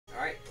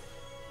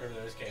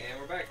Syrinscape. And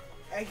we're back.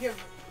 I have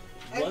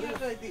an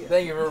idea.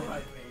 Thank you for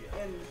reminding me.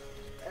 And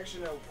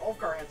actually, no,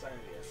 Ulfgar has an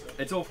idea. So.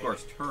 It's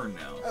Ulfgar's turn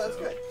now. Oh, that's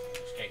so. good.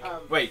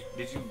 Wait,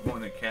 did you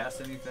want to cast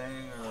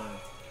anything? Or?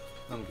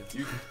 I'm good.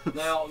 You...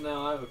 Now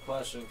I have a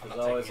question because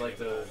I always like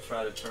to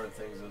try to turn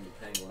things into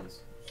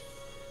penguins.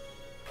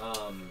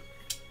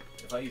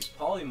 If I use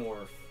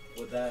polymorph,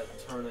 would that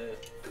turn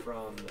it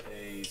from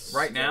a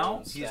right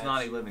now? statue? He's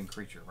not a living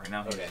creature. Right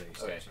now, he's a statue.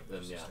 Okay,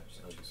 then yeah,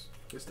 I'll just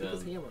take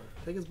his hammer.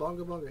 Take his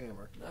bongo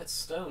hammer. That's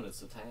stone.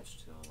 It's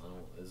attached to him. I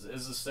don't.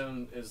 Is the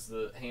stone? Is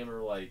the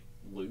hammer like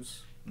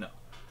loose? No.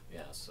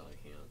 Yeah, so I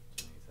can't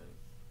do anything.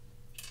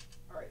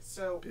 All right,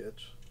 so.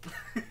 Bitch.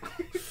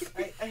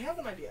 I have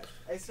an idea.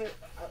 I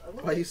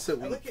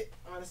look at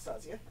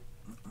Anastasia,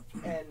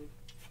 and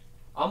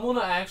I'm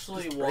gonna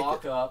actually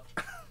walk up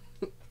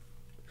to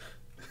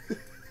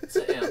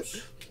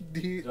Imsh.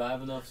 Do I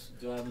have enough?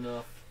 Yeah,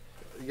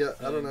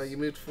 I don't know. You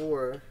moved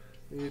 4.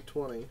 You moved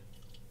 20.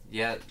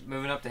 Yeah,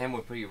 moving up to him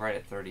would put you right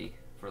at 30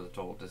 for the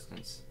total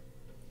distance.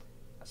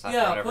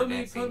 Yeah, put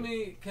me. Can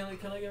I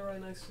get right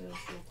next to him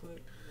real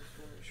quick?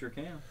 Sure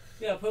can.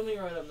 Yeah, put me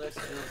right up next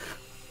to him.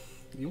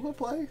 You want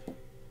to play?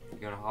 You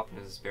gonna hop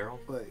into this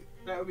barrel? Wait.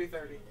 That would be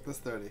 30. That's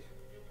 30.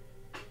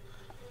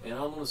 And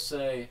I'm gonna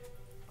say,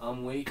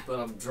 I'm weak, but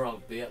I'm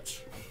drunk,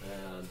 bitch.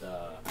 And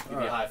give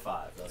me a high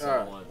five. That's all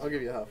I want. I'll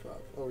give you a high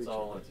five. That's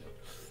all I want to do.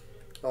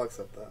 I'll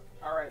accept that.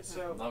 All right,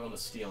 so I'm not gonna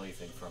steal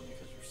anything from you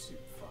because you're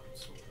super fucking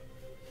sweet.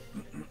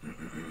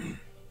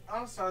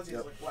 Anastasia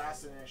is like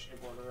last in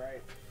initiative order,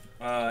 right?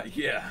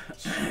 Yeah.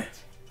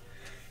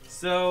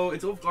 So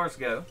it's Ulfgar's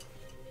go.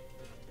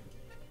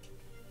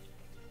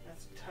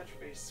 That's a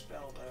touch-based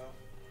spell, though.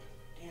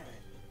 Damn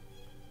it.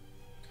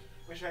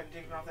 Wish I hadn't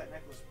taken off that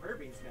necklace of prayer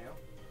beads now.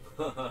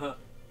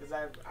 Because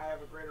I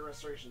have a greater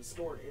restoration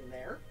stored in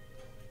there.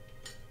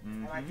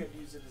 And I could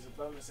use it as a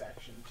bonus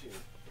action, too.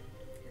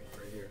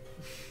 Right here.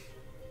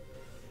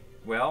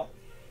 Well,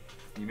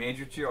 you made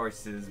your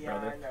choices,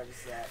 brother. Yeah, I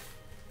noticed that.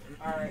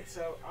 Alright,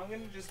 so I'm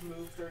going to just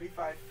move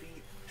 35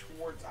 feet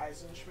towards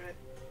Eisenschmidt.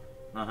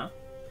 Uh-huh.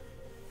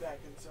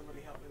 Can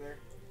somebody help me there?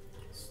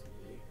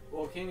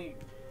 Well, can he...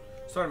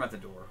 Start him at the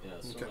door. Yeah,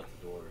 start at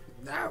the door.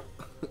 Now!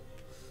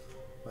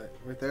 Wait,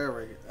 right there,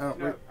 right here. Oh,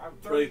 no, I'm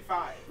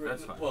 35.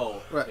 That's fine.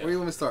 Well, right, where do you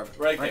want me to start?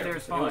 Right there. there.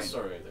 It's fine.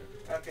 Start right there.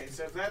 Okay,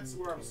 so if that's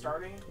where I'm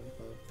starting...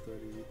 25,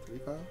 30,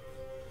 35?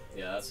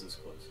 Yeah, that's as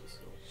close as so.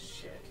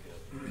 Shit.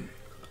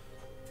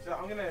 So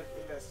I'm going to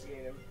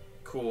investigate him.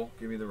 Cool.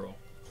 Give me the roll.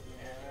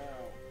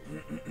 No.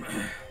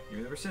 Give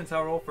me the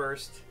percentile roll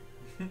first.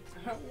 I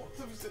don't want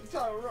the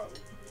percentile roll.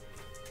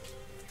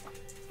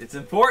 It's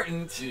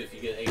important. Dude, if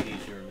you get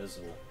 80s, you're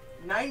invisible.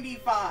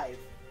 95.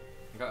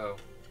 Uh-oh.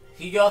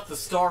 He got the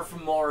star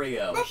from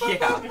Mario.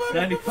 Yeah,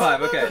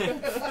 95, okay.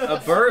 A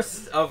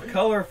burst of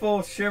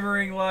colorful,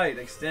 shimmering light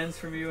extends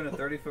from you in a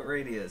 30-foot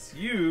radius.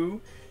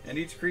 You and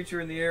each creature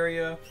in the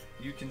area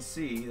you can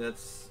see,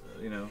 that's,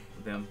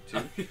 them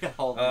too,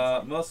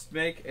 must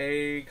make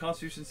a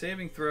Constitution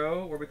saving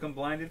throw or become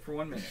blinded for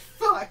 1 minute.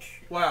 Fuck!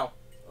 Wow.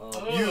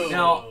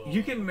 Now,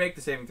 you can make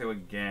the saving throw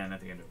again at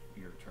the end of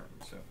your turn,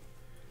 so.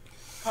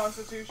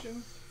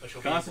 Constitution?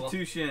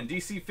 Constitution,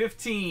 DC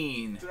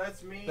 15. So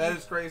that's me. That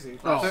is crazy.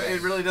 Oh. So it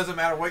really doesn't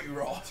matter what you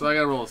roll. So I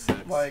gotta roll a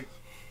 6. Like,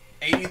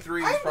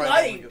 83 is I'm probably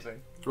light. a good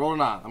thing. Roll or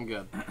not, I'm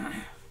good.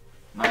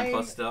 9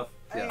 plus stuff.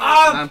 Yeah.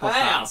 I'm 9 plus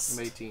passed.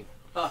 9. I'm 18.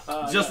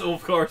 Just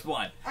Ulfgar's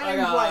one. I'm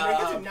blind. I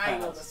get to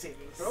 9 on the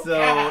saving throw.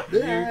 So you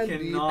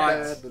Dandy cannot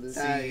daddly.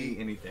 see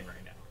anything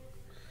right now.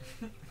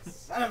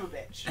 Son of a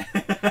bitch.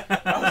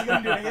 I was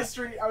gonna do a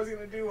history. I was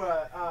gonna do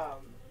a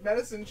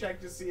medicine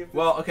check to see if. This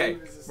Well, okay.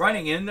 dude is a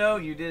Running in though,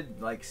 you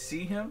did like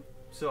see him,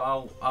 so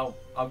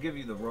I'll give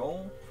you the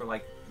roll for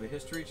like the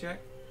history check.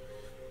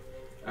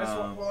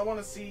 I want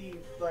to see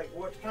like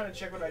what kind of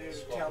check would I do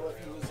to tell if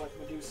he was like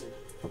Medusa.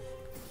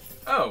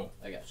 Oh.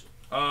 I got you.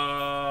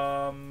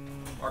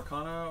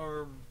 Arcana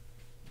or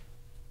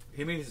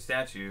he means a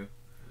statue.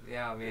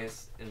 Yeah, I mean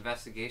it's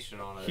investigation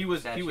on a He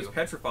was statue.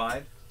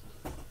 petrified.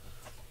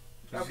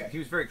 Okay. He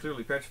was very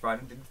clearly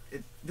petrified.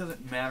 It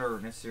doesn't matter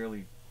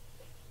necessarily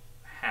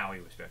how he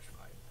was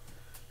petrified.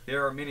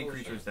 There are many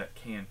creatures that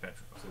can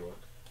petrify.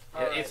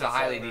 It's a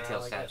highly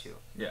detailed statue.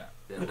 Yeah.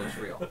 That looks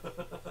real.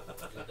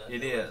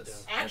 It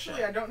is.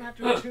 Actually, I don't have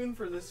to attune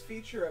for this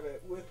feature of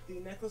it with the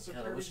necklace of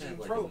God, I wish I Perdition had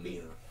like a Probe,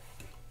 mirror.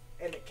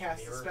 and it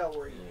casts a spell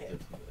where you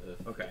hit.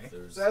 Okay.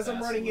 So as I'm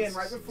running in,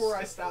 right before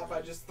I stop, I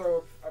just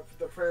throw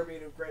the prayer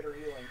bead of greater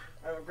healing,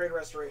 greater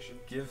restoration.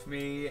 Give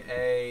me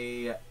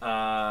a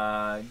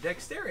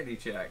dexterity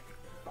check.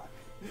 Fuck.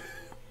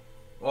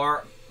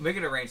 Or make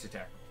it a ranged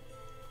attack.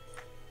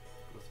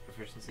 With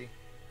proficiency.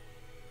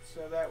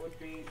 So that would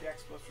be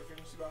Dex plus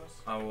proficiency bonus.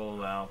 I will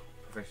allow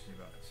proficiency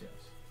bonus, yes.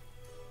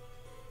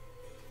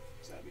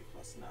 So that'd be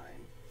plus 9.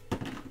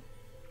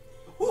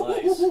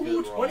 Nice,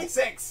 good roll.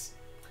 26!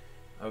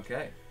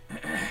 Okay.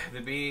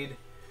 The bead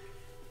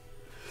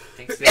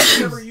I'll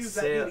never use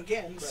that bead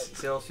again, but...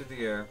 sails through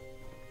the air,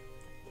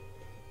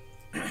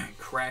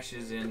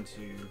 crashes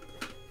into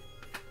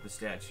the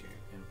statue,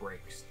 and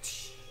breaks.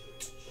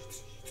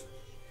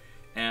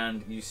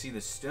 and you see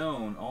the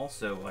stone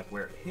also, like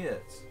where it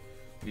hits,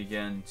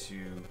 begin to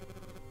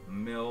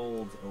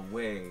meld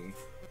away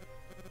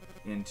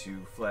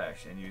into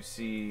flesh, and you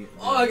see.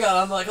 Oh my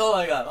god! I'm like, oh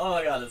my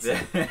god, it's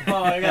him.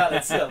 Oh my god,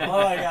 it's him.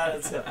 Oh my god,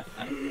 it's him.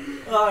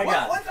 Oh my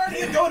god. What are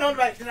you going on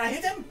about? Did I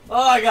hit him?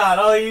 Oh my god!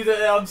 Oh, you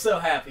did. I'm so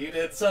happy. You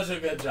did such a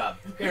good job.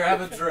 Here,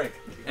 have a drink.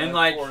 And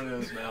like pour it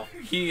in his mouth.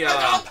 he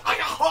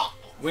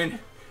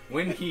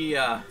when he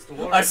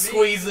I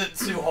squeeze it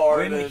too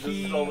hard when and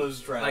he just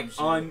almost drowns.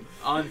 like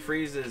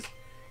unfreezes,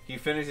 he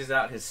finishes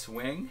out his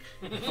swing,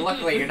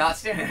 Luckily, you're not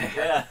standing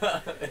there. Yeah.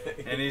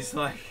 and he's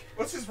like,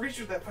 What's his reach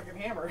with that fucking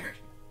hammer?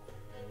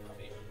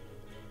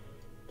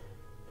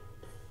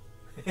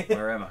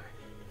 "Where am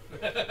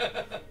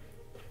I?"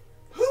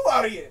 Who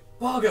are you?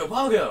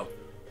 Bongo.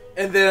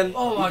 And then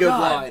Oh my you go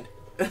God.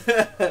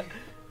 blind.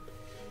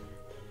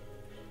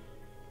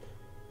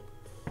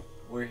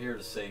 We're here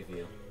to save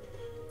you.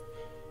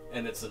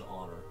 And it's an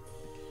honor.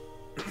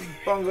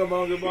 Bongo,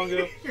 bongo,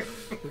 bongo.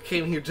 We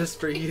came here just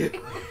for you.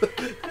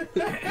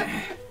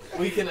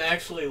 We can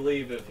actually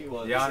leave if you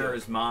want The to. honor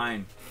is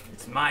mine.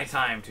 It's my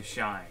time to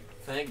shine.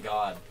 Thank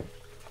God.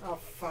 Oh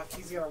fuck,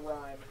 he's gonna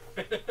rhyme.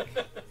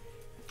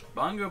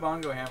 Bongo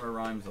bongo hammer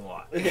rhymes a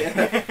lot.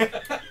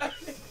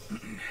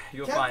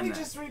 You'll Can't find we that.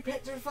 just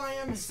repetrify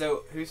him?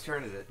 So, whose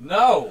turn is it?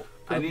 No!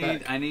 I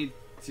need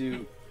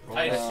to roll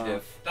Dice.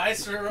 initiative.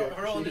 Dice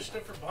roll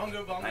initiative for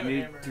Bongo Bongo I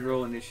need Hammer. to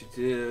roll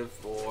initiative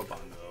for bongo.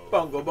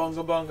 Bongo,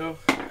 bongo, bongo.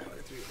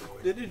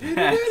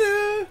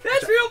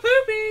 That's real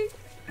poopy.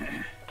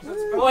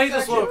 Well, he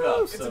just woke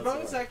up. It's so a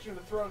bonus it's all right. action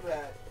to throw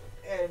that,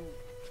 and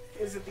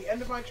is it the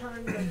end of my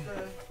turn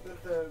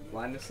that the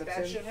Blindness sets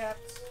bad in? shit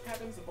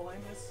happens? The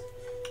blindness?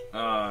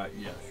 Yeah,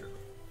 sure.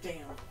 Damn.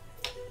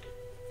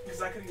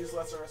 Because I could use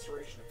lesser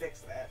restoration to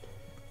fix that.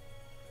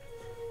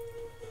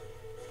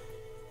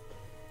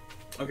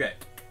 Okay.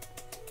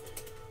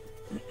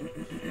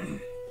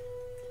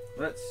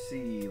 Let's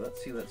see.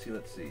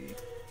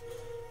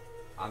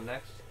 I'm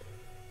next.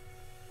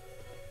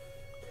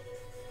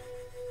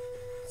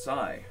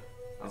 Sai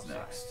is Sai.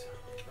 next.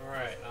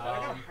 Alright, I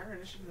got a higher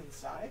initiative than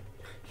Sai?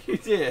 You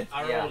did.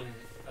 I Yeah. rolled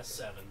a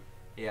 7.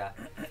 Yeah.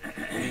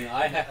 I mean,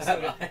 I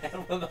had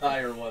one of the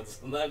higher ones,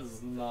 and that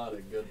is not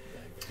a good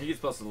thing. He gets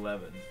plus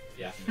 11.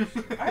 Yeah.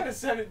 I had a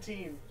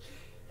 17.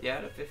 Yeah,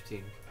 at a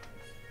 15.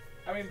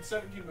 I mean,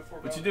 17 before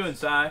What you bonus. doing,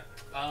 Sai?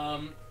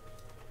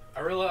 I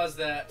realized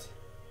that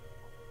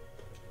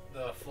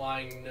the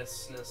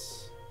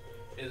flyingness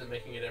isn't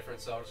making a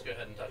difference, so I'll just go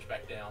ahead and touch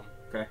back down.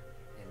 Okay.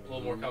 A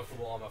little more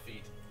comfortable on my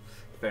feet.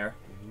 Fair.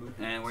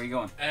 And where are you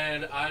going?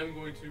 And I'm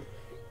going to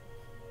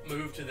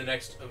move to the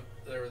next,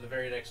 or the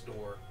very next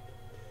door.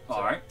 So,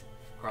 All right.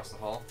 Across the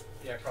hall.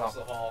 Yeah, across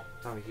the hall.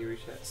 Tommy, can you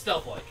reach that?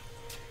 Stealth-like.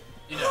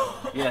 You know,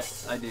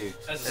 Yes, I do.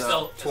 as a,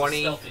 So, as a 20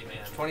 stealthy man.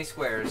 20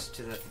 squares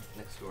to the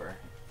next door.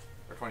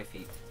 Or 20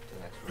 feet to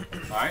the next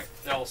door. All right.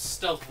 I'll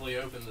stealthily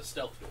open the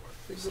stealth door.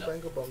 Bingo, Stealth.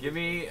 bango, bongo. Give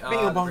me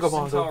Bingo, the bongo,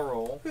 bongo. percentile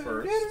roll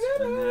first,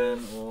 and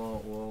then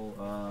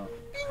we'll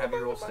have you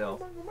roll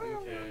stealth.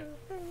 Okay.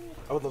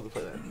 I would love to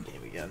play that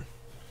game again.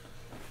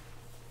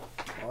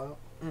 Fallout?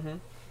 Mm-hmm.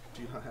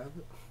 Do you not have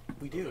it?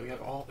 We do. We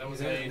have all. That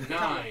was a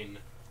 9.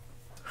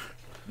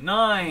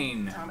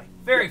 9.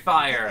 Fairy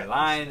fire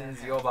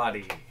lines your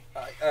body.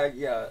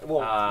 Yeah.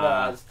 Well,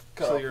 Uh,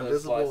 So you're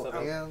invisible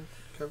and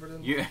covered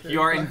in.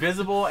 You are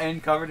invisible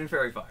and covered in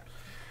fairy fire.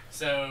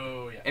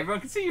 So, yeah. Everyone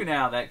can see you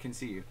now. That can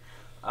see you.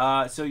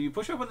 So you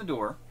push open the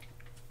door.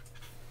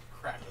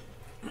 Crack.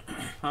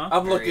 Huh?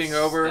 I'm Very looking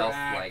over.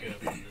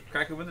 stealth-like.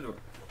 Crack open the door.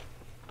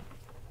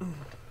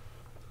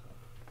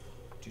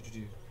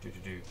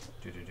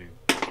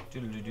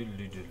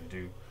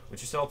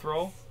 What's your stealth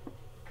roll?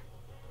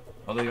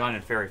 Although you're on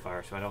in fairy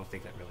fire, so I don't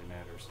think that really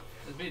matters.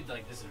 It'd be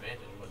like disadvantage,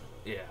 wouldn't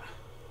it?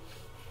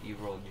 Yeah. You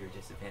rolled your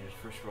disadvantage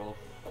first roll.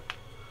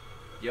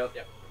 Yep.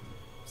 Yep.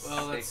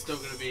 Well, that's still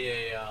going to be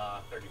a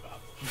 35.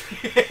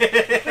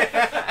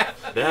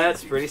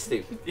 That's pretty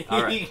stupid.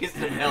 All right. He gets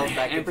the hell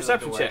back And into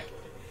perception the door. check.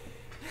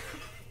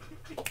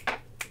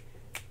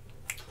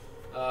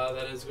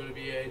 That is going to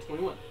be a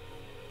 21.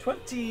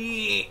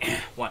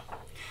 21.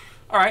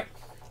 All right.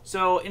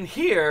 So in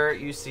here,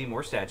 you see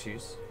more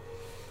statues.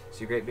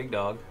 See a great big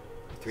dog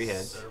with 3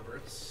 heads.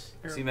 Cerberus.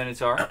 You see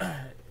Minotaur.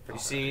 You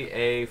see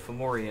a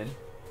Fomorian.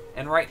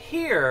 And right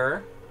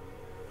here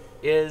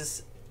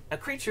is a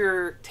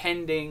creature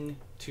tending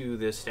to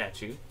this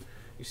statue.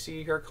 You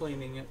see her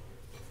cleaning it.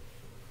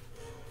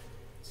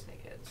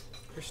 Snakeheads.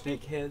 Her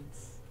snake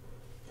heads.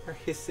 Her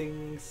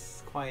hissing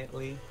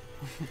quietly.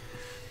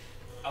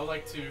 I would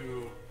like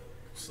to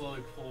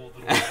slowly pull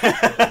the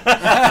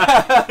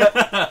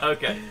door.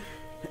 Okay.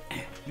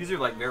 These are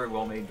like very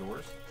well made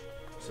doors,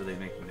 so they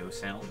make no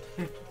sound.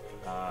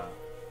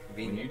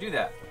 When you do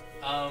that,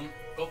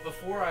 But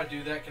before I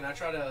do that, can I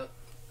try to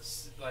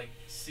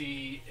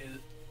see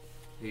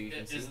Who you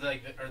can see?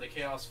 are the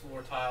chaos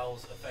floor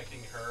tiles affecting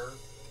her?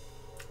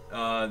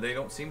 they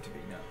don't seem to be,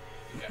 no.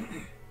 Okay.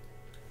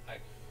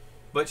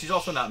 But she's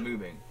also not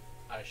moving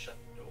I shut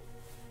the door.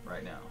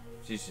 right now.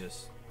 She's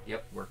just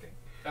Yep. working.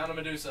 Found a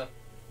Medusa.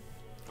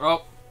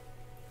 Oh,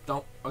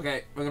 don't.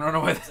 Okay, we're gonna run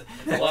away. It's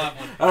a live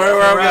one. All right,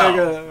 we're Terrell. gonna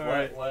go. All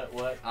right.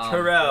 What?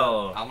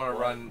 Terrell. I'm gonna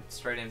run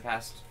straight in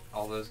past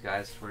all those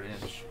guys toward in.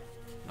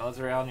 No one's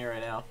around here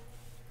right now.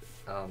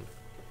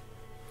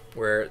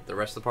 Where the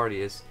rest of the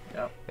party is.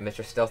 Yep. And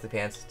Mr. Stealthy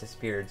Pants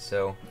disappeared,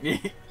 so...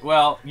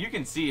 Well, you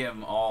can see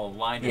him all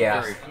lined Yeah.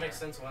 up. That makes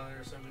sense why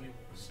there are so many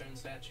stone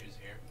statues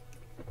here.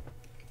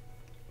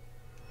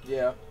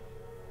 Yeah.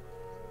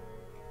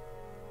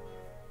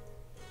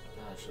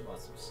 I should have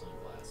bought some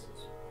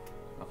sunglasses.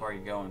 How far are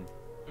you going?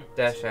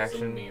 Dash Some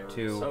action mirrors.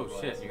 to... Oh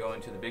shit, you go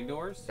into the big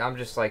doors? I'm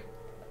just, like,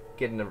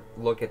 getting a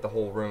look at the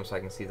whole room so I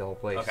can see the whole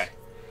place. Okay.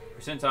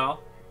 Percentile.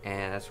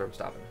 And that's where I'm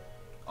stopping.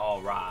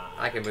 Alright.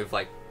 I can move,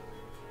 like,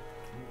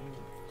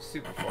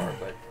 super far,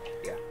 but,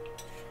 yeah.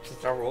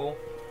 Since I roll...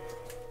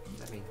 What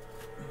does that mean?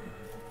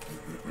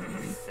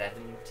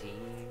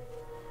 17...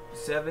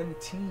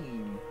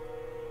 17.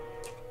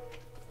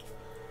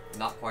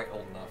 Not quite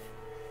old enough.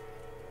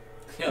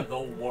 Yeah, the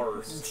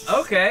worst.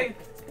 Okay.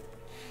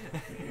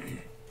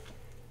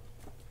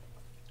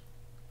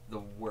 The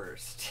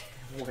worst.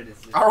 What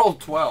is it? I rolled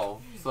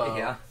 12. So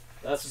Yeah.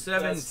 That's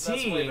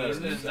 17. way better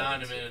It than was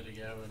 9 a 17. minute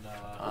ago, and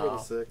I rolled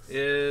a 6.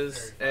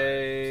 Is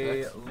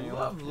a Six. Maybe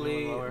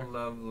lovely, lower.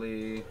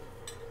 lovely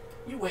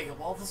You wake up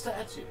all the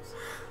statues.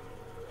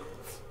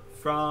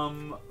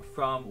 from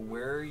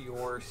where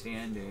you're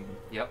standing.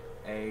 Yep.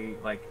 A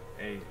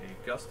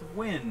gust of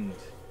wind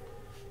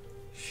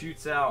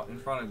shoots out in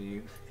front of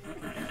you.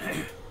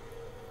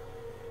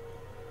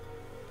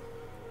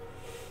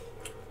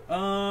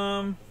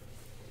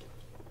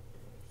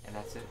 And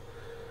that's it.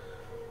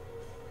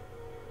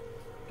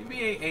 Give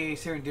me a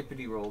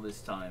serendipity roll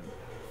this time.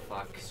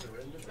 Fuck.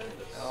 Surrender.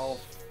 Oh,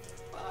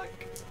 fuck.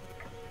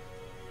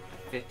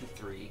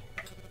 53.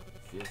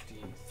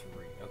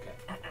 53. Okay.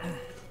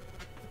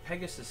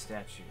 Pegasus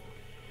statue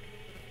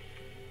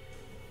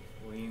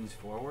leans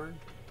forward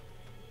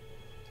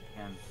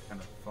and kind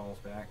of falls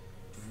back,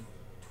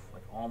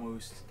 like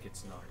almost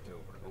gets knocked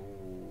over.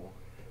 Ooh.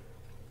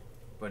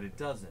 But it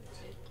doesn't.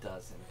 It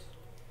doesn't.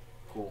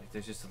 Cool.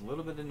 There's just a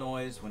little bit of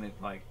noise when it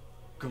like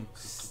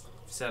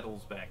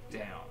settles back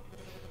down.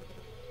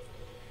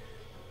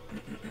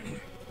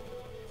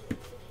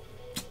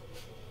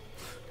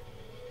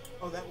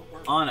 Oh, that would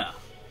work. Anna.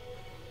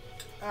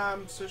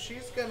 So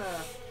she's gonna.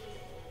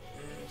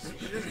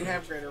 She doesn't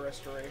have greater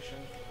restoration.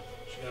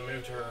 she's gonna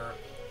move to her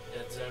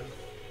dead zone.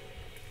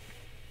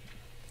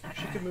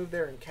 She could move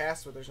there and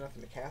cast, but there's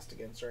nothing to cast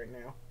against right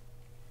now.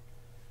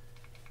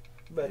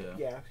 But Yeah.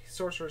 yeah,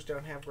 sorcerers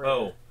don't have greater.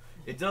 Oh,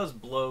 it does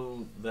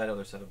blow that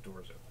other set of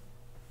doors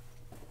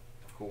open.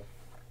 Cool.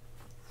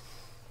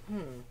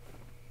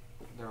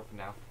 They're open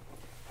now.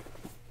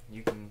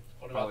 You can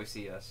What probably about-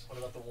 see us. What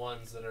about the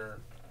ones that are,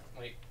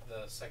 like,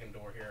 the second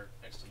door here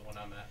next to the one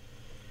I'm at?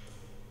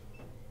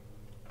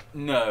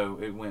 No,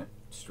 it went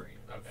straight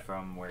Okay.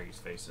 from where he's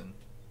facing.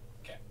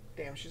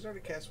 Damn, she's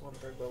already cast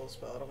 1/3 level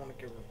spell. I don't want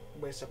to give her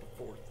waste up a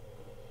 4th.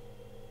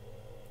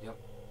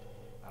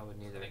 I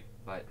wouldn't either,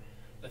 but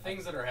The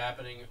things that are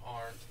happening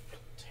aren't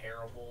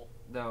terrible.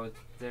 no,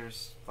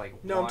 there's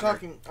like No, I'm one or-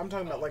 talking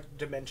about like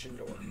dimension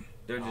door.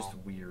 They're just Oh.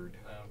 weird.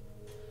 Um,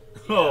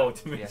 Oh,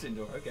 dimension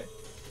door. Okay.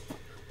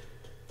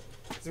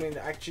 I mean,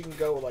 she can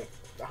go like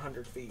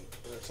 100 feet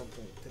or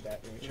something to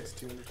that nature, It's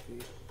 200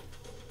 feet.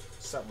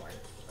 somewhere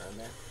around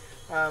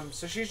there.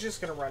 So she's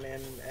just gonna run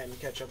in and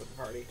catch up with the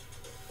party.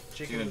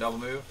 She So you gonna double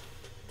move?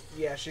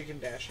 Yeah, she can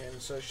dash in,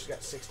 so she's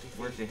got 60 feet.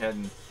 Where's she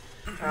heading?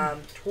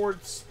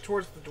 Towards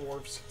the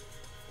dwarves.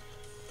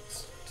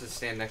 to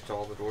stand next to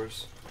all the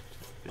doors.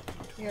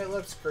 Yeah,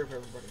 let's group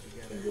everybody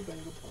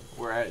together.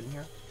 we're at in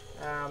here.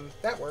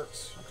 That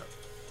works.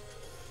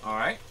 All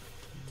right.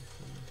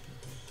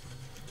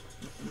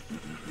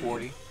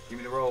 40. Give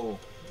me the roll.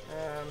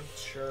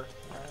 Sure.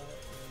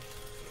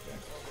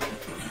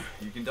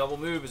 You can double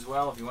move as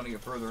well if you want to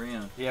get further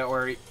in. Yeah,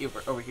 we're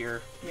over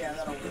here. Yeah,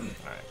 that'll work. Alright.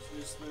 So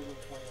just move them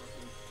 21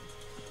 feet.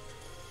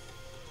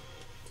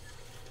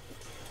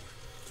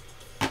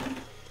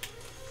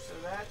 So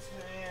that's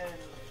an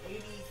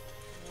 83.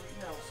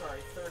 No, sorry,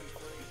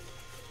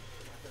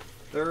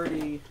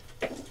 33.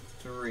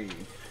 33.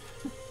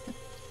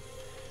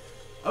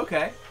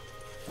 Okay.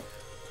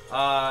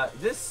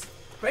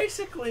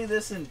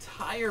 This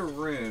entire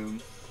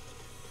room,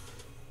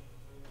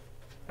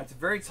 at the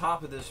very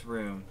top of this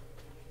room,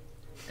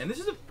 and this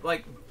is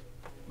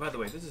by the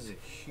way, this is a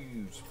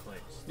huge place.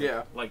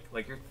 Yeah. Like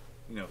you're,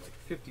 like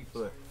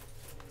 50-foot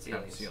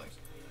Ceilings. ceilings.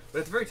 But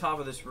at the very top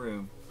of this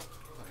room,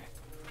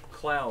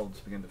 clouds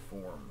begin to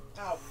form.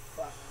 Oh,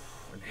 fuck.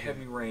 And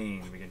heavy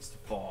rain begins to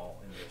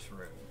fall in this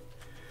room.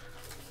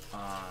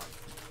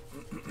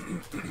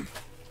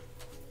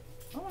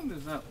 How long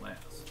does that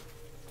last?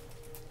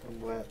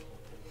 I'm wet.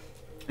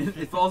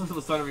 It falls until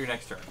the start of your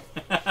next turn.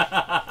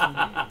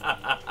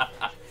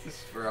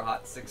 Just for a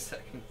hot 6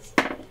 seconds.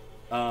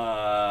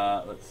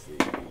 Let's see.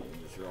 I'm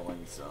just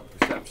rolling some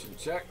perception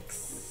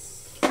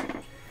checks.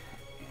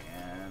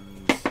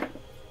 And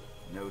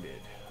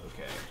noted.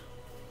 Okay.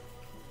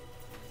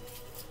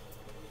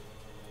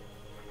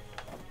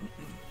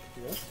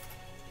 Yes.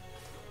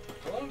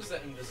 How long does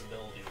that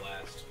invisibility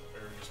last?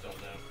 Or we just don't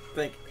know?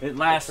 Think It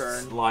lasts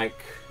turn. like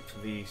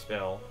the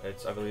spell.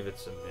 I believe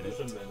it's a minute. Just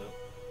a minute.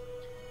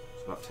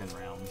 It's about 10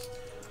 rounds.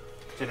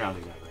 10 rounds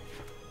exactly.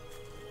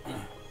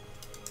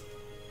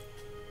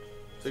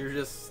 So you're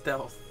just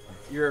stealth.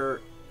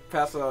 You're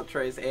passive without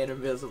trace and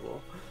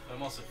invisible.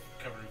 I'm also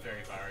covered in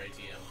fairy fire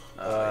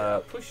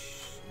ATM.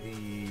 Push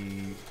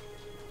the.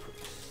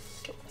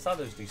 I saw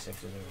those d6s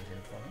over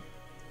here for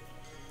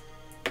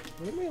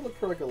me. Anybody look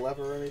for like a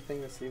lever or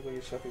anything to see if we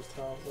can shut these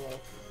tiles off?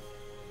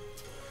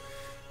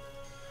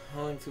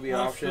 Going to be an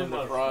option in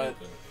the front.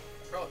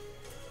 Probably.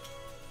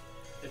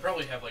 They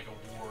probably have like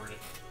a ward.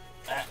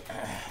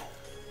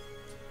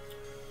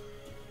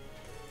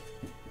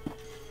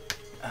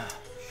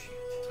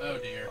 Oh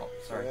dear. Oh,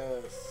 sorry.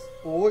 Yes.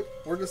 Well,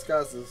 we're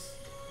disguised as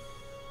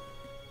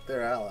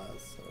their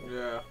allies. So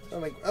Yeah.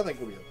 I think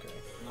we'll be okay.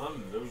 I'm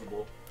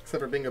invisible.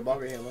 Except for Bingo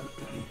Bongo Hammer.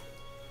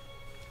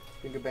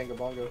 Bingo Bango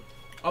Bongo.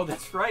 Oh,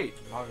 that's right.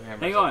 Bongo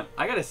Hammer's Hang up. on.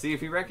 I gotta see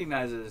if he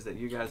recognizes that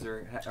you guys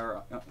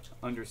are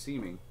under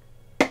seaming.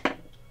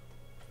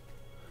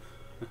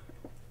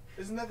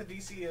 Isn't that the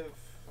DC of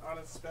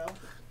Honest Spell?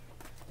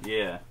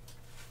 Yeah.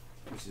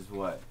 Which is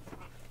what?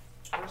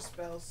 First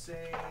spell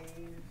save.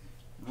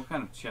 What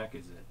kind of check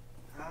is it?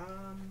 I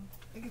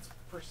think it's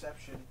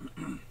perception.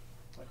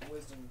 Like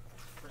wisdom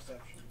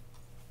perception.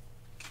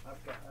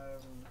 I've got,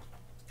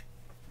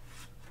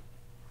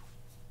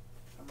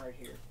 I'm right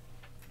here.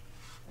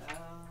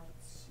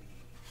 Let's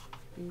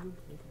see.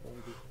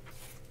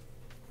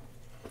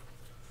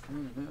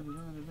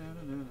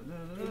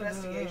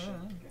 Investigation.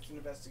 It's an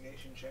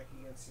investigation check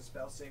against the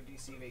spell save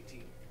DC of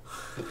 18.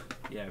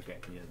 Yeah, okay.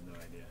 He has no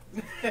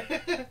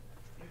idea.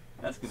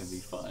 That's gonna be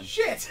fun.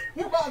 Shit!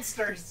 We're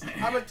monsters!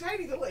 I'm a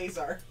tiny little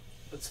Azar.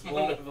 It's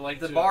Well, like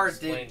the to bard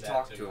explain did that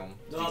talk to to him.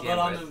 No, begin but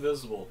I'm with.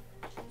 invisible.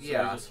 So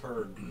Yeah. I just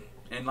heard.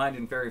 And lined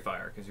in fairy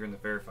fire because you're in the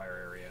fairy fire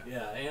area.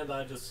 Yeah, and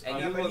I just. And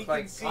I'm, you but he look can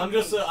like. see I'm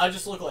just. I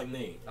just look like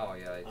me. Oh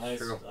yeah, it's I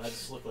true.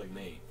 just look like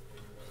me.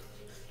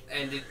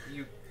 And did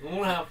you I'm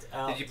gonna have to.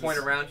 did you point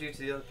around you to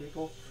the other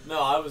people?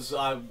 No, I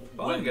went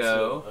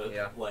Bongo. to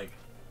Yeah. like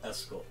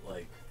escort.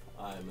 Like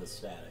I'm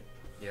ecstatic.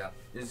 Yeah.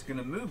 Is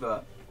gonna move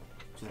up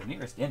to the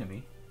nearest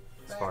enemy,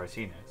 as far as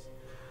he knows.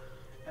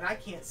 And I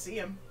can't see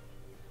him.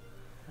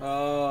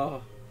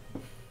 Oh.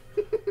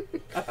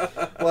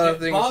 A lot of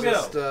things Bongo.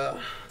 just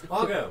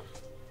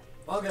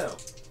Bongo,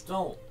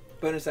 don't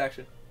Bonus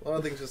action. a lot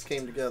of things just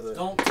came together.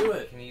 don't do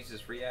it. Can you use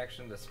this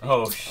reaction to speak?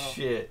 Oh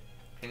shit!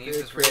 Can you use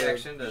this Very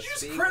reaction to Did you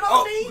just speak? crit on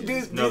Oh, me?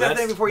 dude, No, do that that's-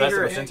 thing before you that's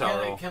hear a it.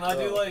 percentile roll. Can I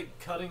do like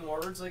cutting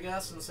words, I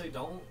guess, and say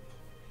don't? Let's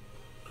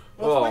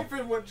Well, wait for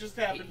what just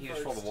happened He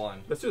first. just rolled a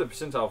 1. Let's do the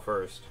percentile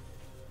first.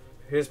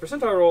 His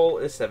percentile roll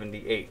is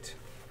 78.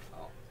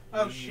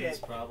 Oh He's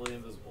shit. probably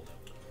invisible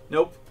now.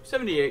 Nope,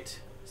 78.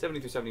 70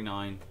 through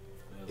 79.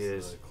 That's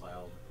Is- the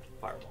cloud.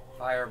 Fireball.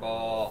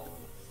 Fireball.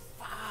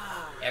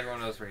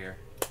 Everyone knows we're here.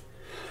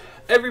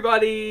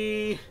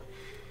 Everybody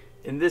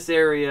in this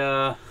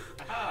area,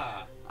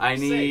 Aha! I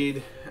Safe.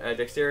 need a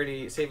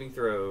dexterity saving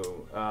throw.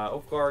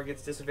 Ulfgar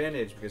gets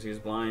disadvantage because he's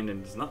blind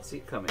and does not see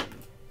it coming.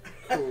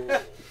 Cool.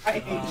 I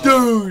hate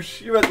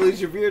Douche! You're about to lose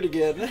your beard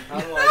again. How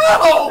do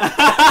I?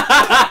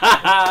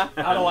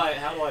 No!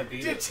 How do I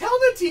beat Did it?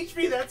 Telna teach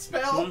me that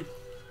spell?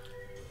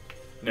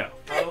 No,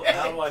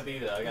 How do I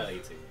beat it? I got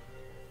 18.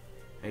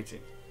 18.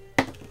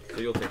 So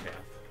you'll take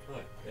half.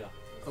 Okay, yeah.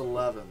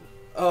 11.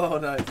 Oh,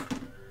 nice.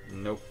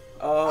 Nope.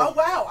 Oh Oh,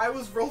 wow, I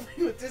was rolling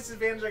with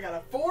disadvantage. I got a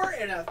 4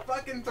 and a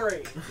fucking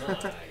 3.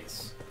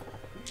 Nice.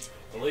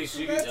 At least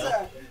you.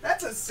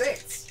 That's a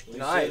 6. At least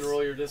Nice. you didn't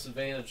roll your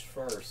disadvantage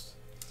first.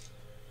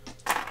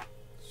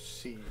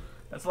 She.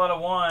 That's a lot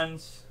of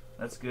ones.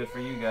 That's good for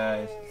you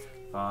guys.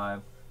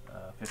 5,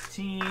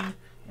 15,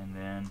 and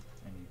then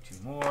I need 2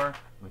 more,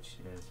 which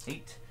is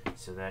 8.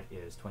 So that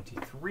is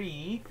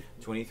 23.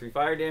 23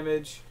 fire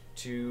damage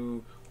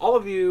to all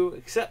of you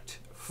except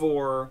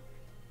for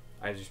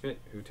Isaac Schmidt,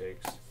 who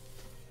takes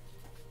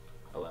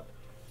 11.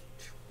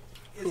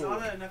 Is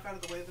Anna enough out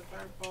of the way of the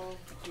fireball?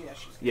 Yeah,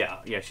 she's good.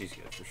 Yeah, she's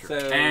good for sure.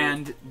 So-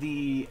 and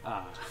the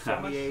How much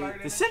fire the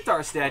damage?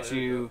 centaur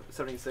statue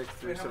 76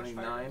 through Wait, how much fire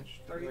 79.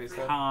 damage? 33?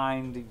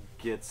 kind of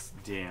gets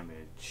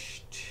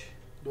damaged.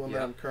 The one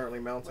that I'm currently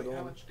mounted Wait, how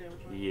on. much damage?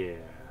 was it? Yeah.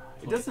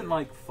 It doesn't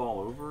like fall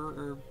over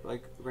or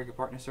like break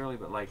apart necessarily,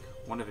 but like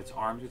one of its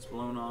arms gets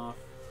blown off.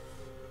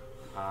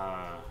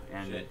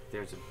 And Shit.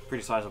 there's a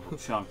pretty sizable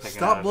chunk taken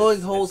out Stop of blowing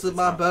its- holes its in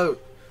my arm.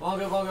 boat.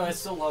 Bongo, I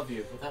still love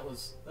you, but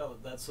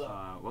that's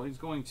Well, he's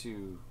going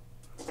to.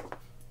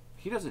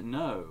 He doesn't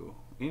know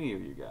any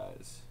of you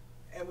guys.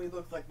 And we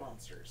look like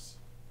monsters.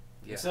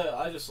 Yeah. Except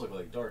I just look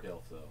like dark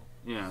elf though.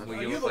 Yeah. Well,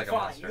 Oh, you you look look like a fine.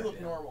 monster. You look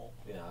Yeah. normal.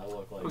 Yeah, I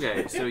look like.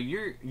 Okay, so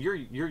you're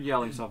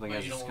yelling something But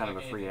as you just don't kind of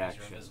like a free anything 'cause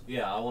you're action. invisible.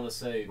 Yeah, I want to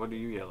say. What are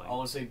you yelling? I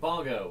want to say,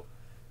 Bongo.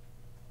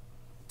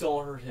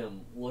 Don't hurt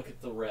him. Look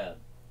at the red,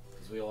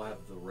 because we all have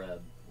the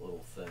red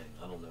little thing.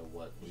 I don't know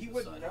what. We He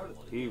wouldn't decided notice.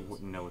 what it He is.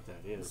 wouldn't know what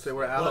that is. So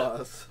we're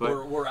allies.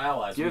 But we're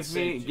allies. we Give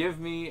saved you.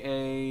 me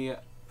a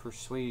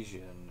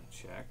persuasion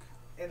check.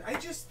 And I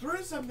just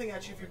threw something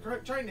at you if you're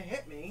trying to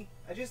hit me.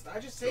 I just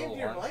saved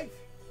your life.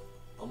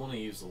 I'm gonna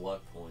use the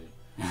luck point.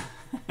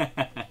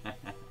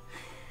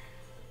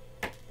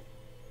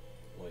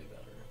 Way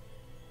better.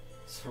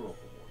 So roll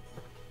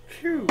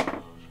Phew.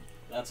 one.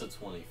 That's a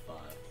 25.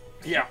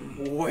 Yeah,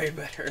 way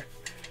better.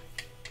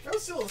 That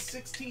was still a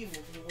 16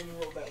 when you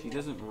rolled that. He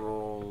doesn't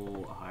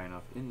roll a high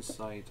enough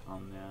insight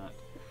on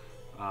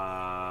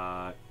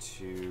that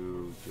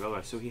to do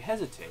otherwise, so he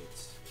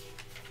hesitates.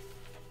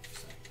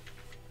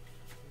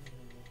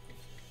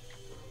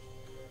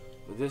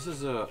 But this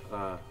is a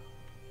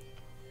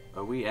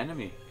wee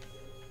enemy.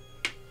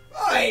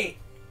 Oi!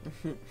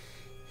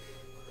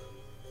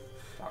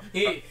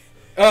 He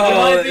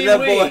Oh, might be that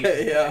weak.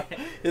 boy. Yeah,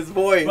 his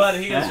voice. But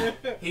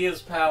he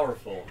is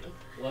powerful.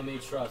 Let me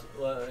trust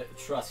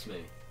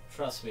me.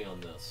 Trust me on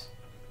this.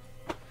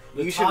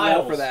 The You should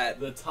roll for tiles- that,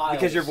 The tiles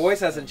because your voice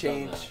hasn't have done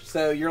changed, that.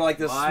 so you're like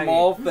this Why?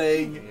 small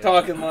thing Yeah.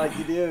 talking like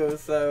you do.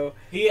 So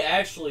He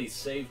actually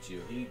saved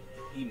you.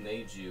 He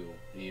made you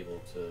be able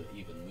to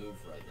even move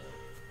right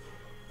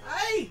now.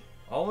 Hey!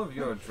 All of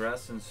your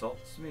address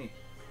insults me.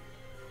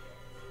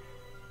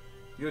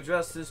 You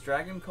address this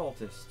dragon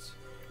cultists.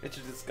 it's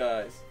a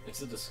disguise.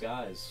 It's a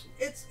disguise.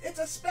 It's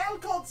a spell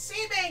called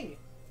seeming!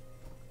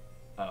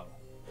 Oh.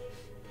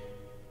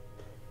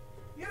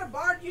 You're a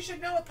bard, you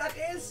should know what that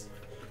is!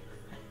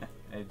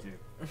 I do.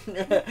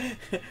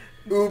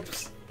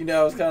 Oops. You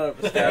know, it's kind of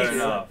a Fair statue.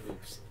 enough.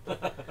 Oops.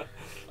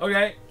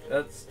 Okay,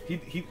 that's he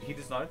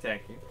does not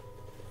attack you.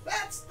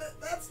 That's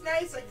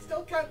nice, I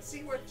still can't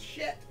see worth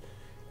shit.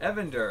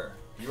 Evander,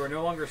 you are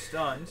no longer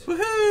stunned.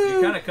 Woohoo!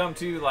 You kind of come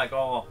to like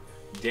all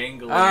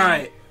dangling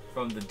Alright.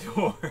 from the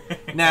door.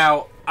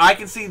 Now, I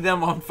can see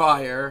them on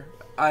fire.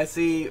 I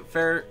see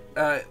wait.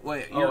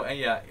 Oh, and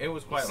yeah, it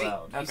was quite see,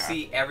 loud. You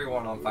see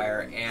everyone on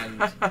fire and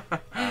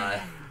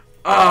fairy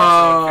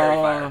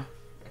Oh, fire.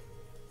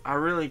 I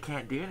really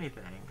can't do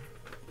anything.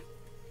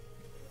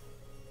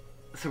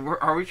 So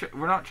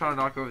we're not trying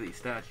to knock over these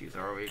statues,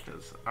 are we?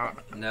 Because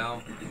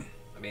No,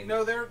 I mean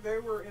No, they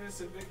were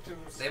innocent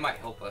victims. they might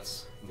help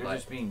us. They're But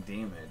just being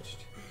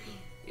damaged.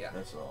 yeah,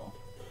 That's all.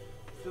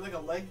 Did like a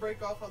leg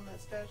break off on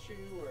that statue,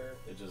 or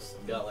It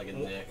just got like a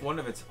nick. One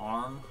of its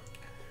arms.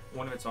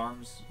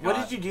 what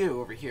did you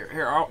do over here?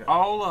 Here, I'll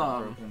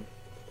broken.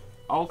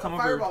 I'll a come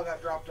over. fireball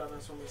got dropped on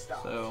us when we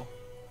stopped. So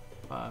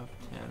 5,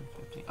 10,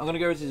 15. I'm gonna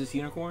go to this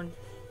unicorn,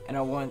 and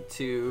I want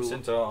to.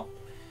 Percentile.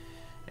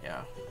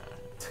 Yeah.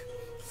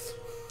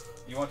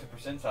 You want to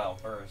percentile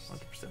first.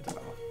 100%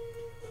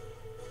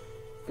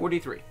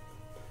 43.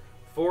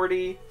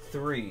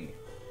 43.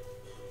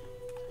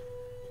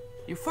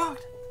 You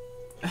fucked.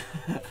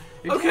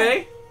 You're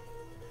Okay.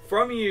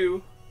 From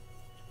you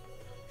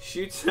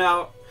shoots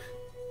out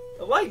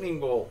a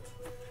lightning bolt.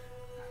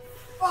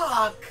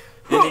 Fuck!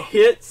 And it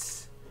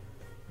hits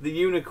the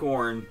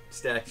unicorn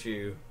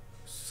statue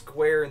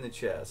square in the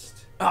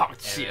chest. Oh and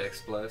it shit.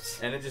 explodes.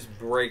 And it just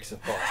breaks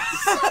apart.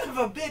 Son of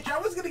a bitch! I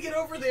was gonna get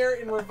over there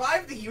and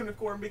revive the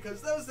unicorn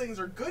because those things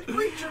are good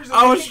creatures. And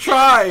I they was can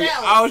trying. cast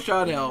spells. I was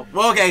trying to help.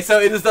 Well, okay, so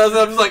it just does.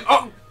 I'm just like,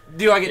 oh,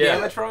 do I get Yeah.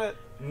 damage from it?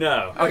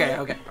 No. Okay.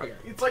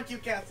 It's like you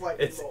cast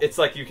lightning bolt. It's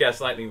like you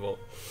cast lightning bolt.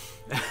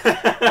 Can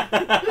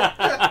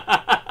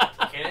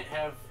it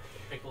have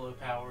piccolo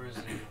powers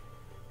and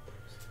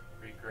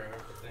regrow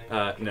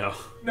everything? No.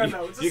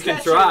 No, it's a You can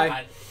statue.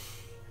 try.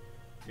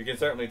 You can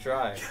certainly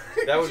try.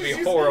 That would be Just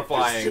use-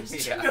 horrifying.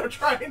 Just, Yeah. You know,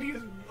 try and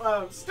use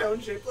stone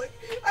shape. Like,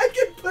 I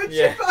can put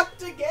Yeah. you back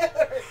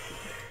together.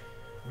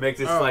 Make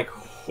this Oh. like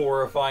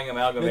horrifying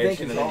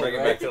amalgamation and then it's bring it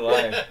all back to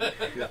life.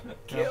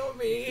 Kill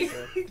me!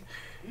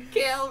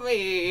 Kill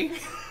me!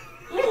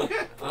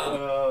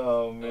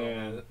 Oh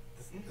man.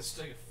 This is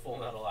like a Full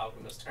Metal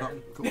Alchemist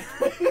turn.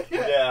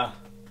 Yeah.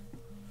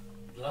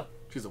 Ugh.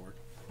 She's a work.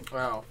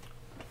 Wow.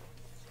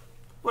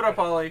 What up,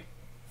 Holly?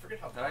 I forget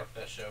how dark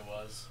that show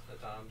was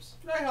at times.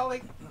 Hi,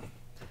 Holly.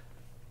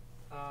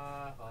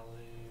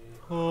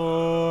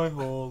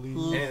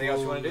 Holly. Anything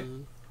else you want to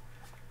do?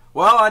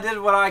 Well, I did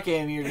what I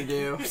came here to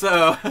do.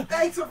 So,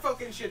 Thanks for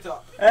fucking shit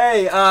up.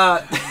 hey,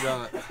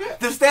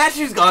 the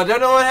statue's gone. Don't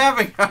know what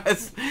happened,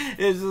 guys.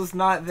 It's just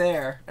not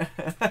there. I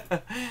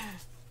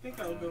think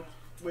I'll go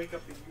wake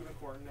up the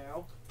unicorn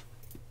now.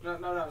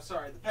 No,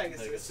 sorry, the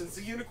Pegasus. Since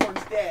the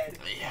unicorn's dead.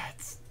 Yeah,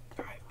 it's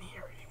not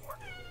here anymore.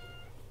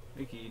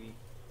 Hey, Kitty.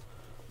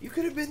 You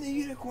could have been the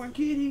unicorn,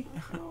 kitty.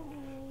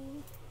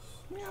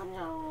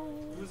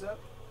 Who's up?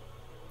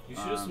 You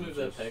should just move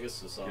that just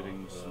Pegasus off,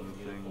 getting the some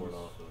unicorn things.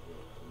 off of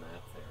the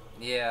map there.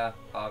 Yeah,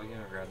 Bob, you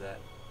gonna grab that?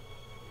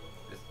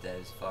 It's dead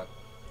as fuck.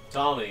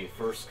 Tommy,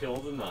 first kill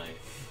of the night.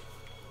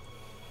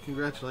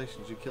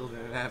 Congratulations, you killed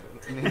an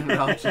inanimate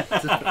object.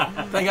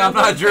 Think I'm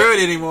not druid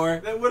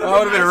anymore. That I would would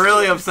have been nice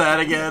really to- upset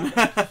again.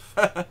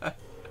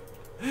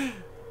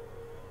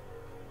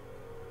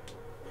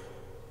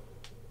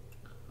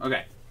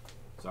 Okay.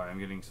 Sorry, I'm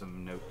getting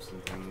some notes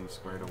and things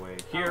squared away I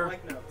don't here.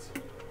 like notes.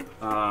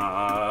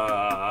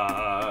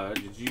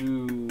 Did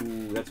you?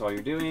 That's all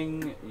you're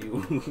doing.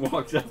 You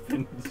walked up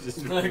and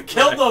just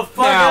Kill the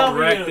fuck out of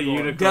wrecked the the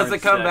unicorn. unicorn. Does it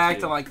come back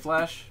statue. to like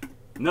flesh?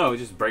 No, it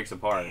just breaks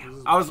apart.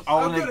 I was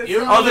I'm gonna, gonna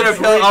You're I was really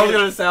gonna, I was drinking-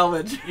 gonna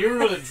salvage. You're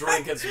gonna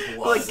drink its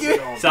blood. Like, you-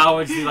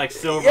 Salvage the like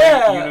silver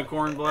Yeah.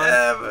 unicorn blood.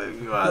 Yeah, but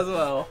you might as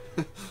well.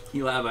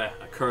 You'll have a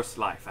cursed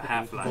life, a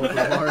half life.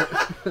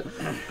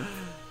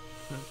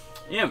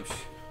 Imsh.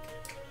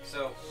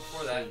 So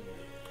before that.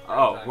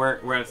 Oh,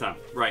 we're out of time.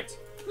 Right.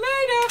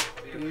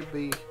 You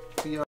be